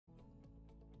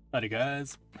Alright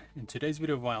guys, in today's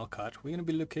video of VinylCut, we're going to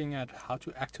be looking at how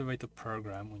to activate the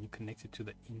program when you connect it to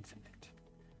the internet.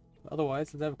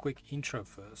 Otherwise, let's have a quick intro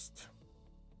first.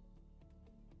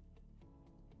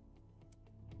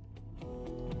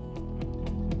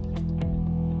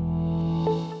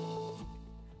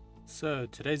 So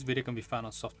today's video can be found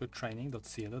on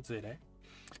softwaretraining.co.za.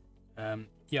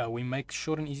 Yeah, we make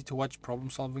short and easy to watch problem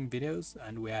solving videos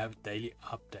and we have daily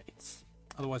updates.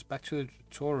 Otherwise, back to the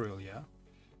tutorial here.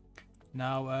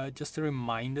 Now, just a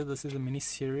reminder, this is a mini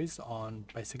series on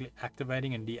basically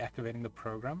activating and deactivating the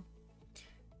program.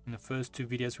 In the first two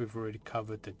videos, we've already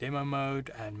covered the demo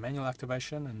mode and manual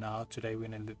activation, and now today we're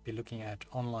going to be looking at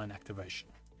online activation.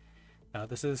 Now,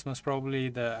 this is most probably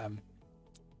the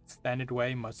standard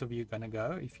way most of you are going to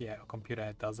go if you have a computer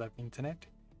that does have internet.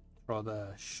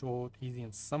 Rather short, easy,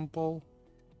 and simple.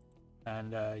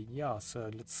 And yeah,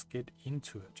 so let's get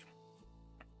into it.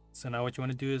 So now what you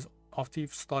want to do is, after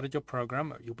you've started your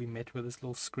program, you'll be met with this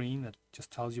little screen that just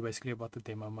tells you basically about the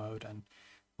demo mode and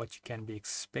what you can be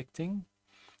expecting.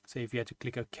 So if you had to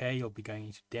click OK, you'll be going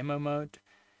into demo mode.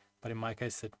 But in my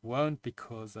case, it won't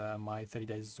because my 30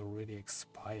 days is already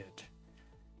expired.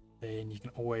 Then you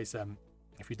can always,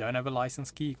 if you don't have a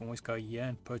license key, you can always go here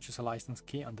and purchase a license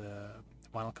key under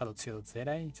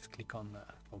VinylCut.co.za. Just click on the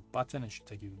little button and it should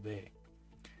take you there.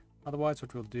 Otherwise,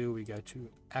 what we'll do, we go to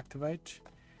Activate.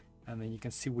 And then you can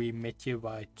see we met you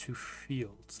by two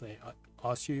fields. They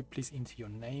ask you please enter your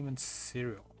name and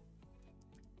serial,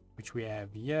 which we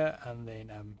have here, and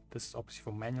then this is obviously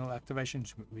for manual activation,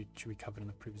 which we covered in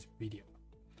the previous video.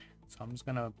 So I'm just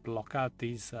gonna block out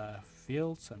these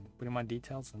fields and put in my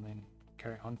details and then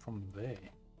carry on from there.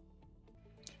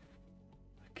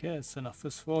 Okay, so now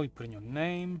first of all you put in your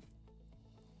name,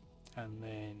 and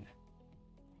then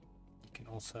you can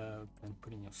also then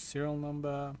put in your serial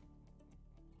number.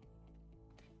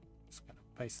 Just gonna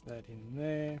paste that in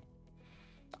there,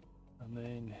 and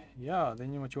then yeah,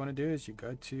 then what you want to do is you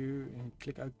go to and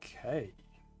click OK.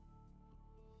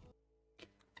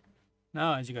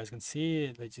 Now as you guys can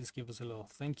see, they just give us a little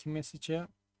thank you message here,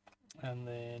 and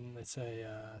then they say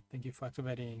thank you for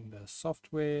activating the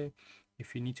software.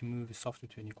 If you need to move the software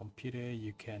to a new computer,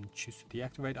 you can choose to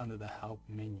deactivate under the help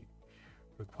menu.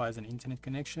 Requires an internet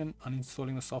connection.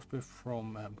 Uninstalling the software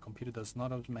from computer does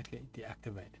not automatically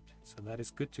deactivate it. So that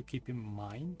is good to keep in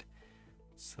mind,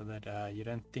 so that you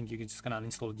don't think you're just gonna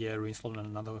uninstall it here, reinstall it on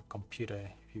another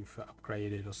computer if you've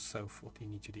upgraded or so forth. You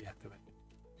need to deactivate it.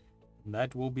 And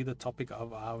that will be the topic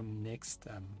of our next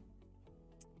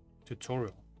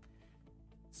tutorial.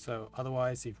 So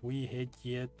otherwise, if we head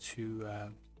here to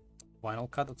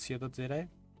VinylCut.co.za,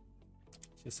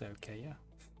 just say okay, yeah.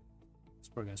 It's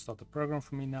probably going to start the program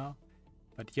for me now,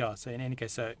 but yeah, so in any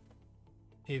case, so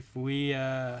if we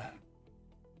just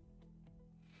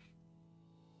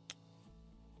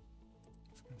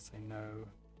going to say no,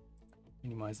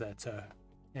 minimize that. So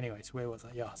anyways, where was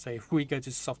I? Yeah, so if we go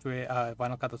to software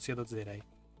VinylCut.co.za,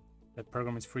 the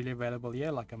program is freely available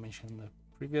here, like I mentioned in the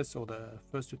previous or the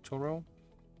first tutorial.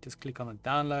 Just click on the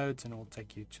downloads and it will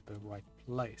take you to the right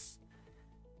place.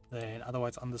 Then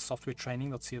otherwise, under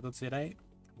softwaretraining.co.za,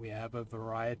 we have a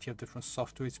variety of different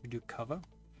softwares we do cover,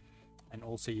 and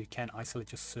also you can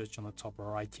isolate your search on the top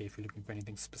right here if you're looking for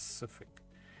anything specific.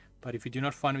 But if you do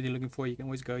not find what you're looking for, you can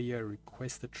always go here,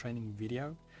 request a training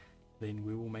video, then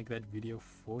we will make that video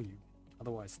for you.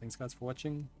 Otherwise, thanks guys for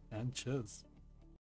watching, and cheers.